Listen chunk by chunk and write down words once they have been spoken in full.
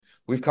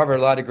We've covered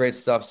a lot of great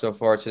stuff so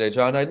far today,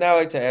 John. I'd now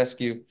like to ask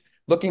you,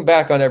 looking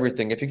back on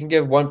everything, if you can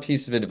give one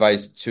piece of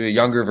advice to a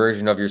younger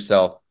version of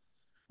yourself,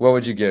 what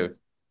would you give?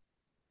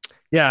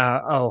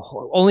 Yeah.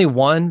 Oh, only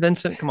one,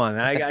 Vincent. Come on,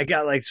 man. I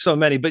got like so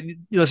many. But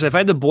listen, if I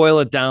had to boil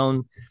it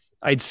down,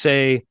 I'd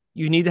say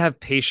you need to have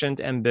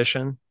patient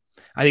ambition.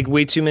 I think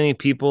way too many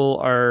people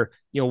are,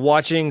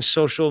 watching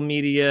social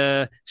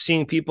media,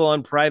 seeing people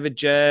on private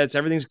jets,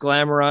 everything's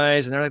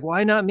glamorized, and they're like,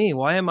 "Why not me?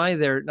 Why am I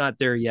not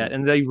there yet?"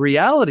 And the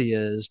reality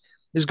is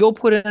go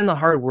put in the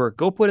hard work,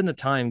 go put in the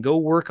time, go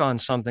work on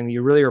something that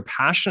you really are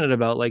passionate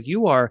about, like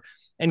you are,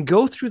 and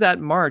go through that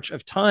march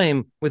of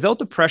time without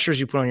the pressures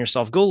you put on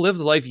yourself. Go live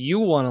the life you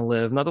want to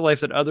live, not the life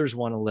that others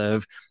want to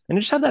live. And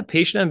just have that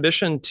patient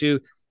ambition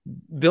to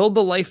build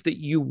the life that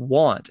you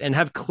want and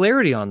have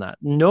clarity on that.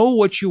 Know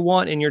what you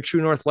want in your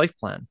True North life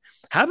plan.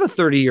 Have a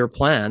 30-year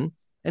plan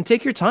and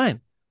take your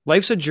time.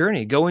 Life's a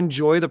journey. Go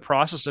enjoy the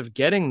process of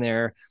getting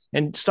there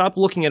and stop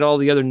looking at all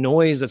the other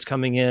noise that's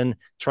coming in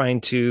trying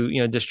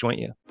to, disjoint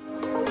you.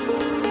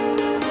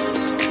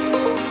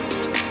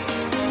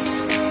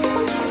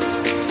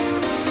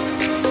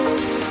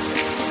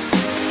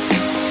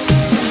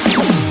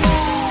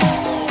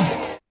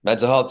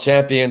 Mental health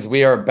champions,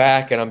 we are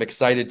back, and I'm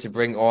excited to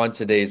bring on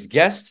today's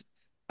guest.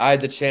 I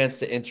had the chance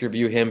to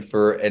interview him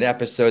for an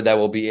episode that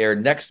will be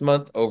aired next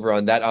month over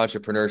on That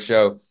Entrepreneur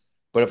Show,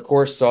 but of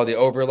course, saw the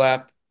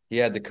overlap. He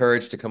had the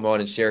courage to come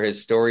on and share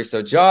his story.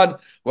 So, John,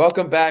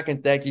 welcome back,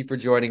 and thank you for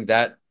joining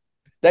that.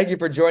 Thank you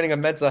for joining a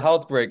mental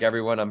health break,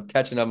 everyone. I'm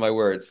catching on my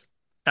words.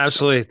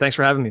 Absolutely. Thanks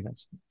for having me,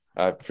 Vince.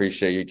 I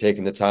appreciate you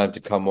taking the time to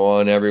come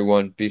on,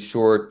 everyone. Be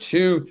sure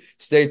to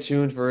stay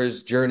tuned for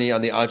his journey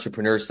on the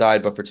entrepreneur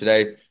side. But for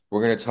today,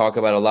 we're going to talk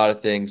about a lot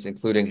of things,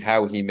 including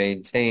how he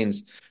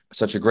maintains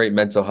such a great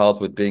mental health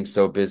with being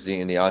so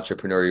busy in the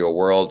entrepreneurial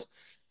world.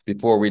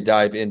 Before we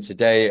dive in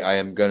today, I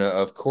am going to,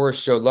 of course,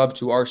 show love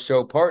to our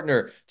show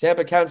partner,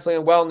 Tampa Counseling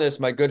and Wellness.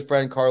 My good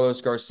friend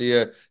Carlos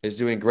Garcia is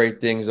doing great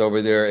things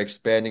over there,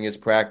 expanding his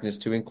practice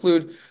to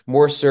include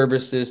more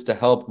services to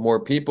help more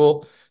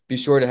people. Be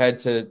sure to head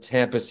to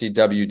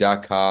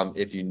tampacw.com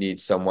if you need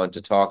someone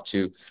to talk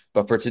to.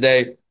 But for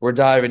today, we're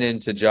diving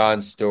into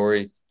John's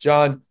story.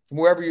 John, from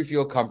wherever you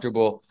feel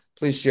comfortable,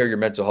 please share your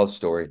mental health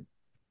story.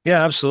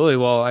 Yeah, absolutely.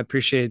 Well, I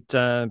appreciate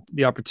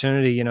the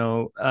opportunity.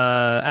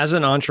 As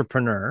an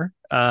entrepreneur,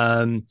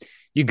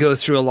 you go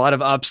through a lot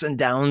of ups and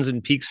downs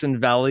and peaks and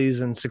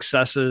valleys and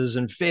successes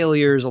and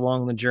failures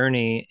along the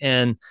journey.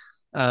 And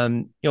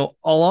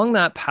along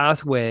that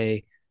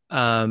pathway,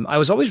 I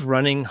was always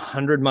running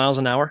 100 miles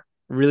an hour,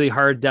 really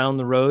hard down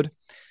the road,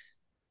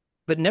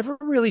 but never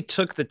really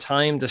took the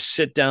time to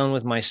sit down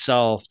with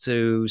myself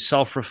to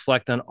self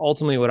reflect on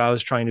ultimately what I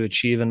was trying to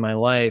achieve in my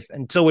life,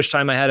 until which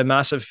time I had a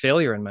massive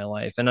failure in my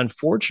life. And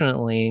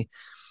unfortunately,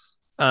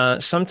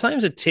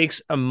 sometimes it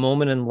takes a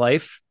moment in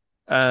life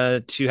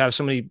to have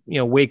somebody,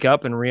 wake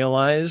up and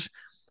realize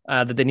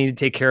that they need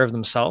to take care of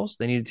themselves.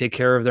 They need to take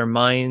care of their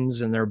minds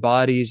and their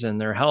bodies and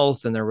their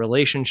health and their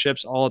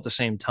relationships all at the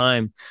same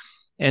time.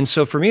 And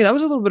so for me, that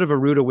was a little bit of a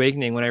rude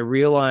awakening when I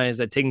realized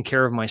that taking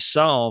care of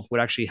myself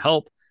would actually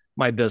help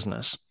my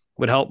business,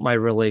 would help my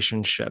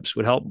relationships,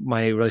 would help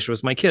my relationship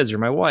with my kids or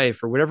my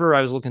wife or whatever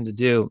I was looking to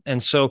do.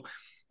 And so,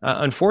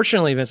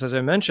 unfortunately, Vince, as I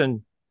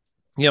mentioned,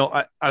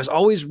 I was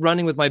always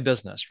running with my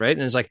business, right?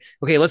 And it's like,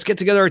 okay, let's get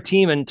together our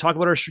team and talk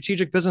about our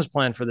strategic business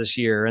plan for this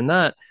year and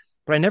that.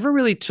 But I never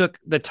really took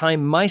the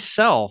time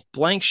myself,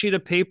 blank sheet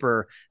of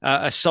paper,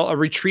 a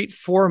retreat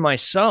for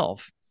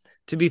myself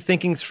to be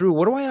thinking through,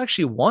 what do I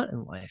actually want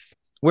in life?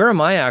 Where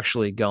am I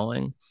actually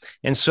going?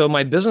 And so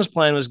my business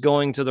plan was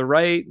going to the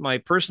right. My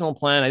personal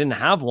plan, I didn't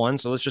have one.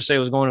 So let's just say it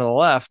was going to the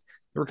left.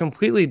 They were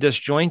completely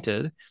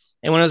disjointed.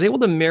 And when I was able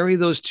to marry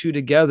those two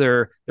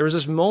together, there was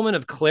this moment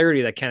of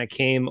clarity that kind of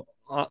came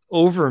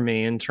over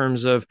me in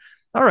terms of,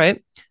 all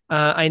right,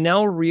 I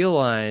now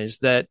realize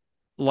that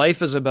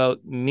life is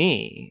about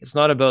me. It's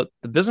not about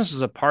the business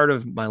is a part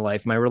of my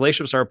life. My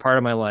relationships are a part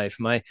of my life.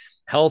 My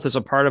health is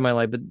a part of my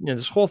life. But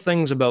this whole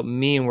thing's about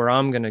me and where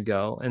I'm going to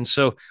go. And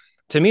so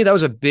to me, that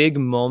was a big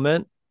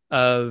moment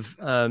of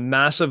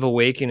massive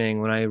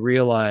awakening when I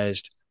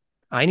realized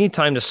I need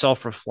time to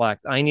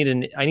self-reflect. I need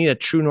a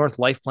true north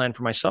life plan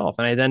for myself.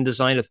 And I then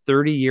designed a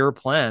 30-year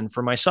plan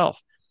for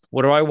myself.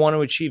 What do I want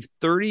to achieve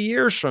 30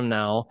 years from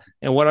now?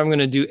 And what I'm going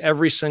to do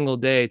every single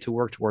day to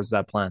work towards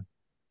that plan.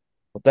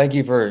 Well, thank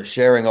you for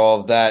sharing all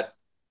of that.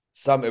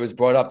 It was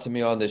brought up to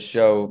me on this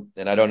show,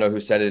 and I don't know who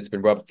said it. It's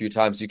been brought up a few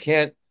times. You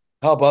can't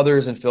help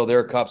others and fill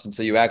their cups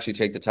until you actually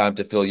take the time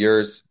to fill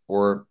yours,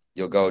 or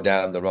you'll go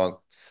down the wrong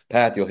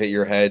path. You'll hit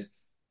your head.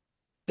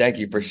 Thank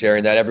you for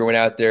sharing that. Everyone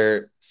out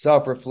there,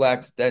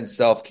 self-reflect, then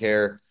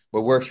self-care.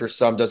 What works for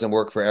some doesn't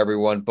work for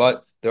everyone,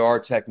 but there are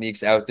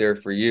techniques out there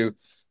for you.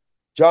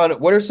 John,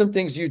 what are some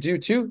things you do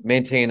to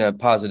maintain a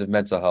positive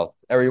mental health?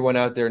 Everyone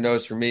out there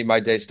knows for me,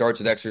 my day starts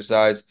with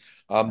exercise.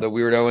 I'm the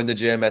weirdo in the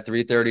gym at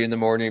 3:30 in the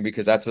morning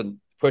because that's what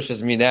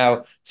pushes me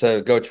now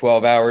to go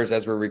 12 hours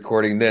as we're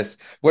recording this.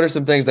 What are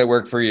some things that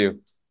work for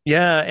you?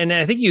 Yeah. And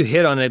I think you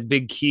hit on a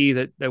big key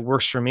that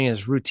works for me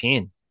is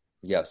routine.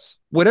 Yes.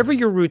 whatever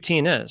your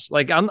routine is.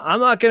 Like I'm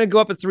not going to go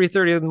up at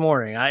 3:30 in the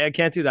morning. I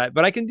can't do that,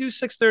 but I can do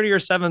 6:30 or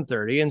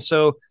 7:30. And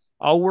so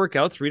I'll work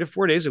out 3 to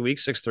 4 days a week,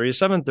 6:30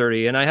 to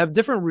 7:30. And I have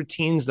different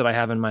routines that I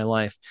have in my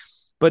life.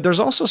 But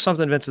there's also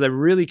something, Vince, that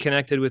really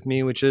connected with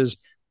me, which is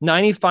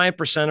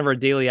 95% of our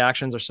daily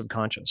actions are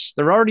subconscious.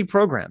 They're already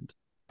programmed.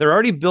 They're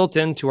already built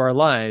into our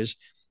lives.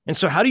 And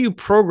so, how do you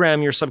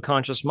program your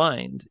subconscious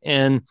mind?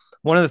 And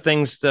one of the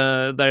things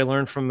that I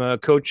learned from a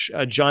coach,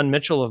 John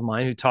Mitchell of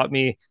mine, who taught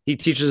me, he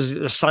teaches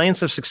the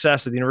science of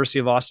success at the University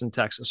of Austin,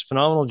 Texas,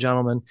 phenomenal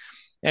gentleman.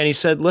 And he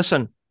said,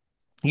 listen,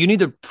 you need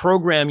to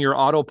program your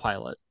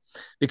autopilot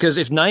because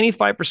if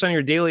 95% of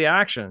your daily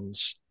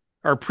actions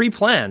are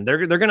pre-planned,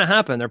 they're going to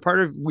happen. They're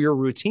part of your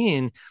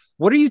routine.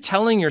 What are you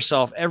telling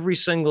yourself every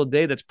single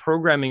day that's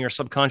programming your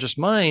subconscious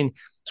mind?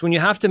 So when you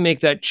have to make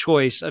that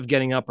choice of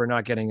getting up or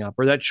not getting up,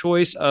 or that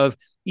choice of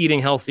eating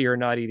healthy or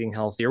not eating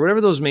healthy, or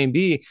whatever those may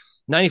be,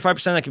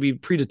 95% that can be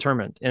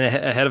predetermined and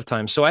ahead of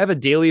time. So I have a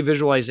daily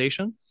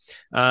visualization.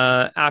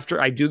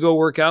 After I do go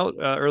work out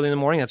early in the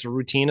morning, that's a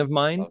routine of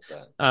mine.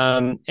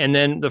 And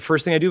then the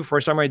first thing I do before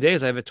I start my day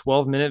is I have a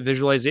 12-minute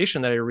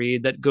visualization that I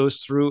read that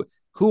goes through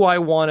who I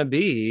want to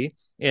be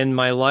in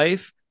my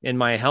life, in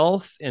my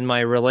health, in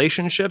my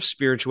relationships,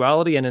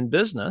 spirituality, and in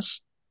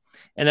business.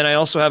 And then I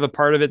also have a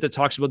part of it that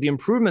talks about the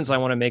improvements I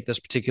want to make this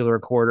particular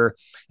quarter.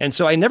 And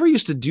so I never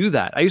used to do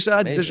that. I used to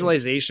add Amazing.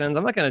 visualizations.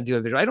 I'm not going to do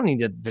a visual. I don't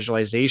need a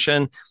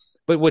visualization.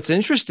 But what's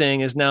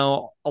interesting is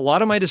now a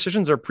lot of my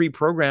decisions are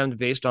pre-programmed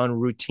based on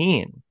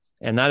routine.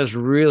 And that has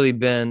really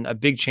been a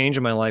big change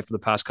in my life for the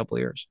past couple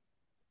of years.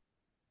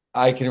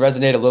 I can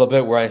resonate a little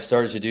bit where I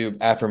started to do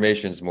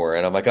affirmations more,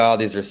 and I'm like, oh,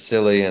 these are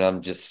silly, and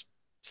I'm just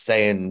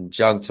saying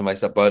junk to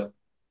myself. But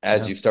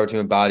as Yeah. you start to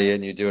embody it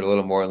and you do it a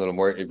little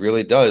more, it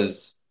really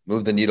does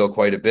move the needle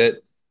quite a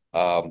bit.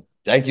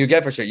 Thank you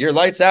again for sure. Your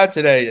lights out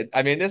today.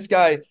 I mean, this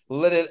guy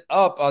lit it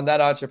up on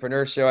that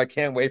entrepreneur show. I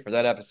can't wait for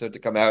that episode to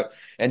come out.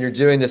 And you're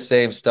doing the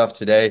same stuff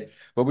today.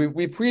 But we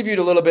previewed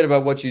a little bit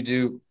about what you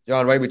do,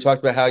 John, right? We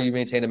talked about how you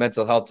maintain a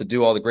mental health to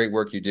do all the great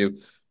work you do.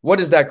 What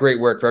is that great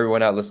work for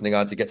everyone out listening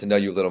on to get to know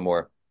you a little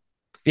more?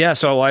 Yeah,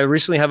 so I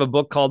recently have a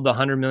book called The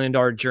 $100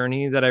 Million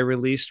Journey that I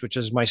released, which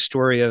is my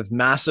story of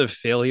massive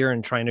failure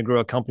and trying to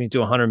grow a company to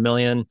 100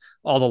 million,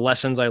 all the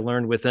lessons I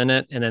learned within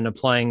it, and then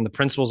applying the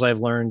principles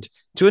I've learned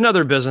to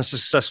another business to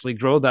successfully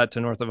grow that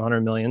to north of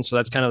 100 million. So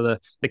that's kind of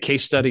the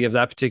case study of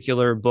that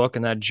particular book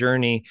and that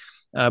journey.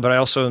 But I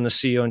also am the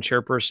CEO and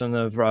chairperson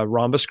of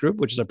Rhombus Group,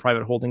 which is a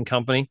private holding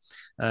company.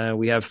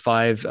 We have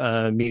five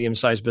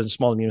medium-sized business,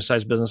 small to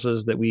medium-sized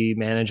businesses that we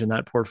manage in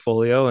that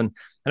portfolio, and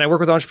I work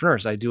with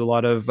entrepreneurs. I do a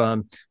lot of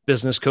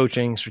business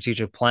coaching,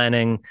 strategic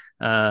planning,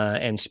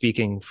 and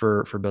speaking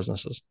for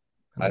businesses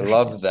and I leadership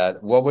love teams.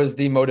 that. What was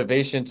the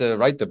motivation to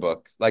write the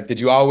book? Like, did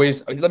you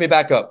always, let me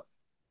back up.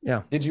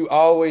 Yeah. Did you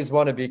always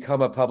want to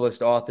become a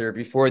published author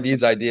before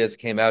these ideas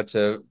came out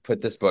to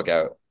put this book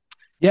out?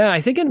 Yeah,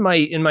 I think in my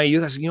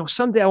youth, I said,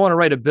 someday I want to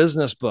write a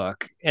business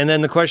book. And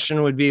then the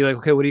question would be like,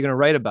 okay, what are you going to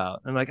write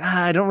about? I'm like,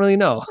 I don't really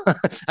know.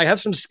 I have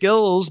some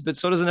skills, but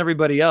so doesn't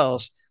everybody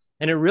else.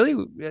 And it really,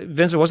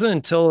 Vince, it wasn't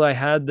until I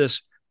had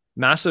this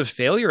massive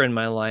failure in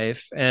my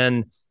life,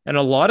 and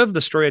a lot of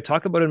the story I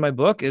talk about in my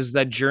book is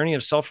that journey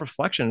of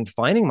self-reflection,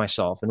 finding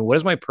myself and what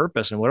is my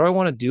purpose and what do I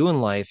want to do in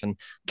life, and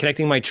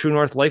connecting my true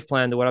north life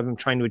plan to what I've been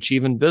trying to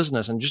achieve in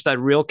business, and just that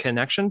real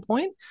connection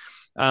point.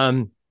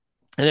 Um,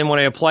 and then when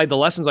I applied the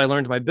lessons I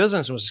learned to my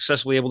business and was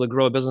successfully able to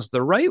grow a business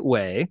the right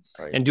way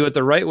Right. and do it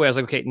the right way, I was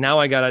like, okay, now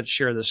I got to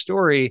share the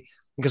story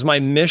because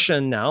my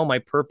mission now, my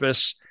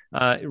purpose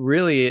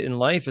really in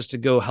life is to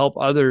go help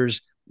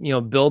others,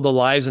 build the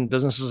lives and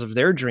businesses of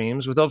their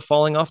dreams without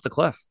falling off the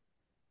cliff.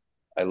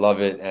 I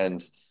love it.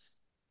 And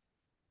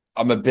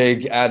I'm a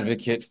big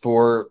advocate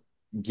for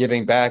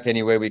giving back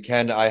any way we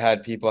can. I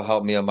had people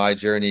help me on my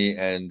journey,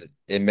 and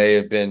it may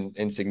have been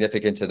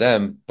insignificant to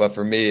them, but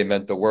for me, it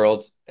meant the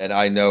world. And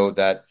I know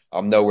that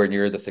I'm nowhere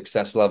near the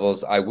success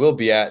levels I will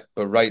be at.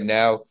 But right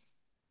now,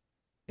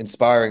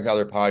 inspiring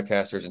other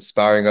podcasters,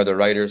 inspiring other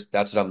writers,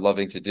 that's what I'm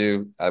loving to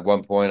do. At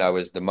one point, I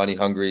was the money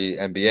hungry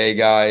MBA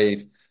guy,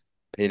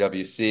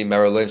 PwC,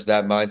 Merrill Lynch,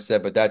 that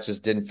mindset, but that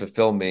just didn't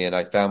fulfill me. And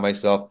I found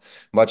myself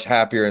much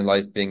happier in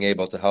life being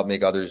able to help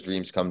make others'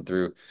 dreams come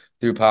through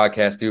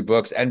podcasts, through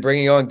books, and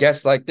bringing on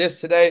guests like this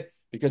today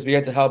because we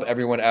get to help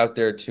everyone out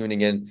there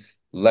tuning in,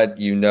 let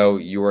you know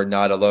you are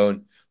not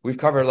alone. We've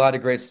covered a lot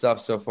of great stuff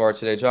so far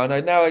today, John.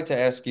 I'd now like to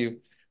ask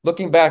you,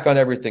 looking back on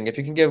everything, if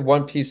you can give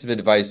one piece of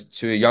advice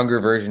to a younger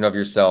version of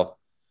yourself,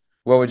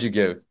 what would you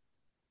give?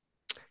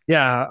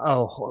 Yeah.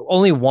 Oh,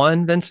 only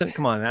one, Vincent.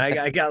 Come on, man.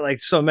 I got like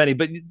so many.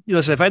 But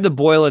listen, if I had to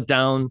boil it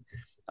down,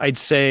 I'd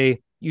say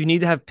you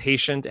need to have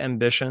patient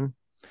ambition.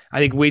 I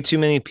think way too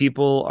many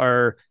people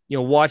are,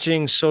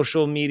 watching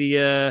social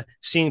media,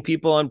 seeing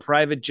people on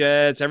private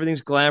jets,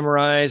 everything's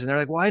glamorized, and they're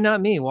like, why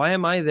not me? Why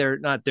am I there,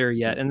 not there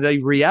yet? And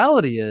the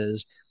reality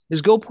is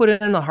go put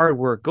in the hard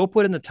work, go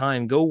put in the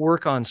time, go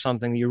work on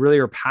something that you really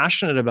are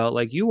passionate about,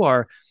 like you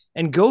are,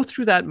 and go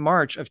through that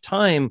march of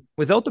time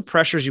without the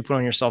pressures you put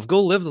on yourself.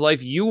 Go live the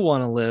life you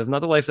want to live, not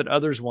the life that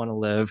others want to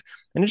live.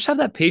 And just have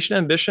that patient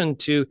ambition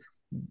to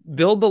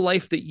build the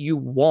life that you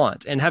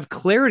want and have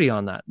clarity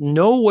on that.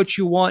 Know what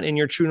you want in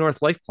your True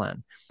North life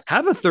plan.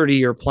 Have a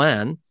 30-year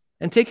plan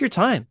and take your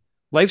time.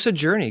 Life's a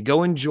journey.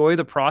 Go enjoy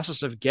the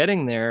process of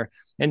getting there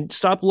and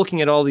stop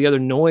looking at all the other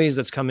noise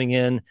that's coming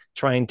in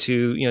trying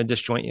to,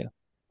 disjoint you.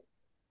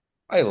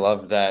 I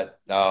love that.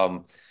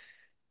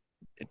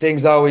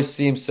 Things always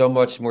seem so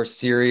much more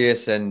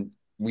serious and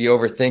we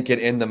overthink it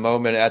in the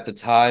moment at the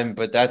time,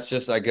 but that's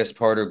just, I guess,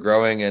 part of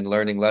growing and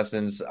learning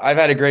lessons. I've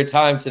had a great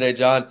time today,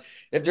 John.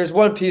 If there's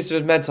one piece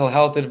of mental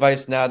health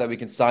advice now that we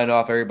can sign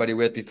off everybody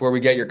with before we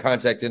get your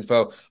contact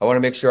info, I want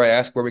to make sure I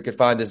ask where we could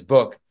find this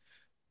book.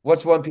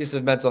 What's one piece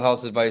of mental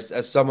health advice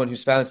as someone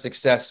who's found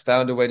success,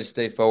 found a way to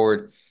stay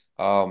forward?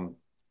 Um,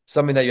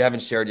 Something that you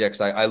haven't shared yet,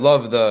 because I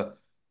love the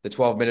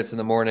 12 minutes in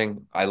the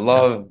morning. I Yeah.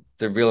 love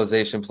the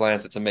realization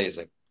plans. It's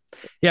amazing.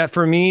 Yeah.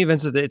 For me,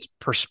 Vincent, it's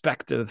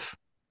perspective.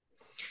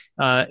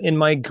 In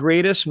my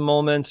greatest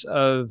moments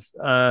of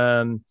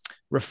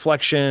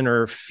reflection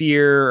or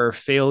fear or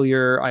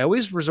failure, I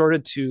always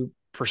resorted to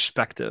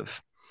perspective.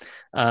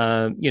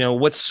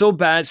 What's so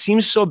bad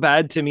seems so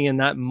bad to me in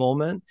that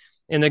moment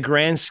in the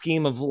grand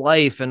scheme of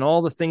life and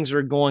all the things that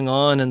are going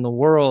on in the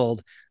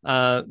world.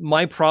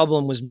 My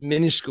problem was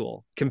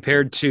minuscule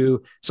compared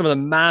to some of the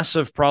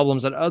massive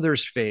problems that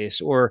others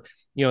face, or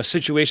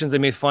situations they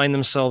may find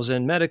themselves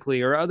in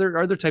medically, or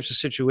other types of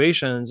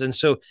situations. And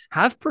so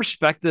have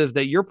perspective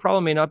that your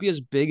problem may not be as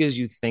big as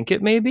you think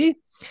it may be,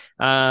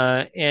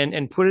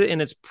 and put it in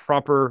its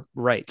proper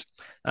right.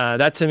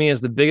 That to me is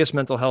the biggest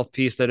mental health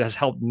piece that has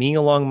helped me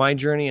along my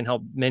journey and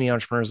helped many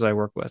entrepreneurs that I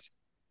work with.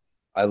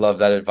 I love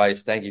that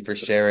advice. Thank you for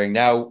sharing.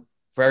 Now,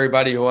 for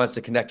everybody who wants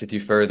to connect with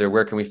you further,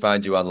 where can we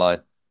find you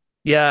online?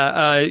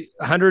 Yeah,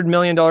 $100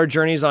 million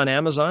journeys on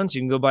Amazon. So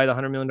you can go buy the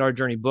 $100 million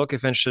journey book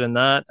if interested in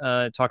that.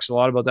 It talks a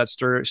lot about that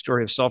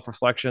story of self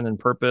reflection and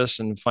purpose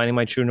and finding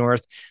my true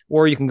north.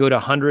 Or you can go to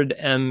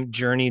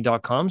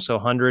 100mjourney.com. So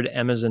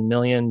 100M as in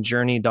million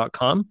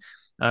journey.com,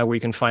 where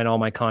you can find all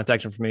my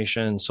contact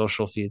information and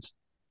social feeds.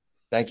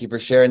 Thank you for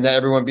sharing that,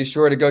 everyone. Be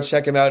sure to go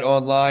check him out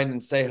online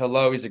and say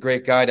hello. He's a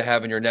great guy to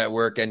have in your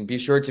network. And be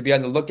sure to be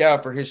on the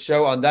lookout for his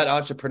show on That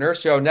Entrepreneur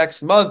Show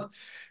next month.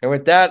 And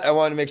with that, I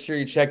want to make sure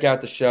you check out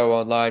the show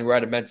online. We're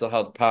at a mental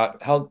health break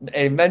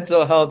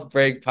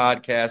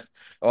podcast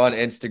on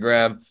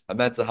Instagram, a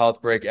mental health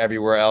break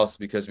everywhere else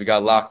because we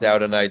got locked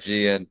out on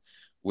IG and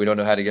we don't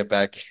know how to get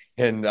back.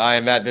 And I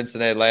am at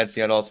Vincent A.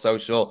 Lancy on all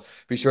social.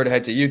 Be sure to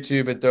head to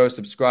YouTube and throw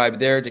subscribe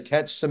there to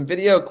catch some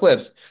video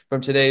clips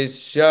from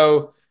today's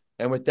show.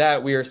 And with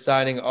that, we are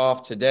signing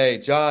off today.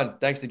 John,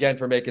 thanks again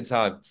for making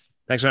time.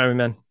 Thanks for having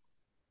me, man.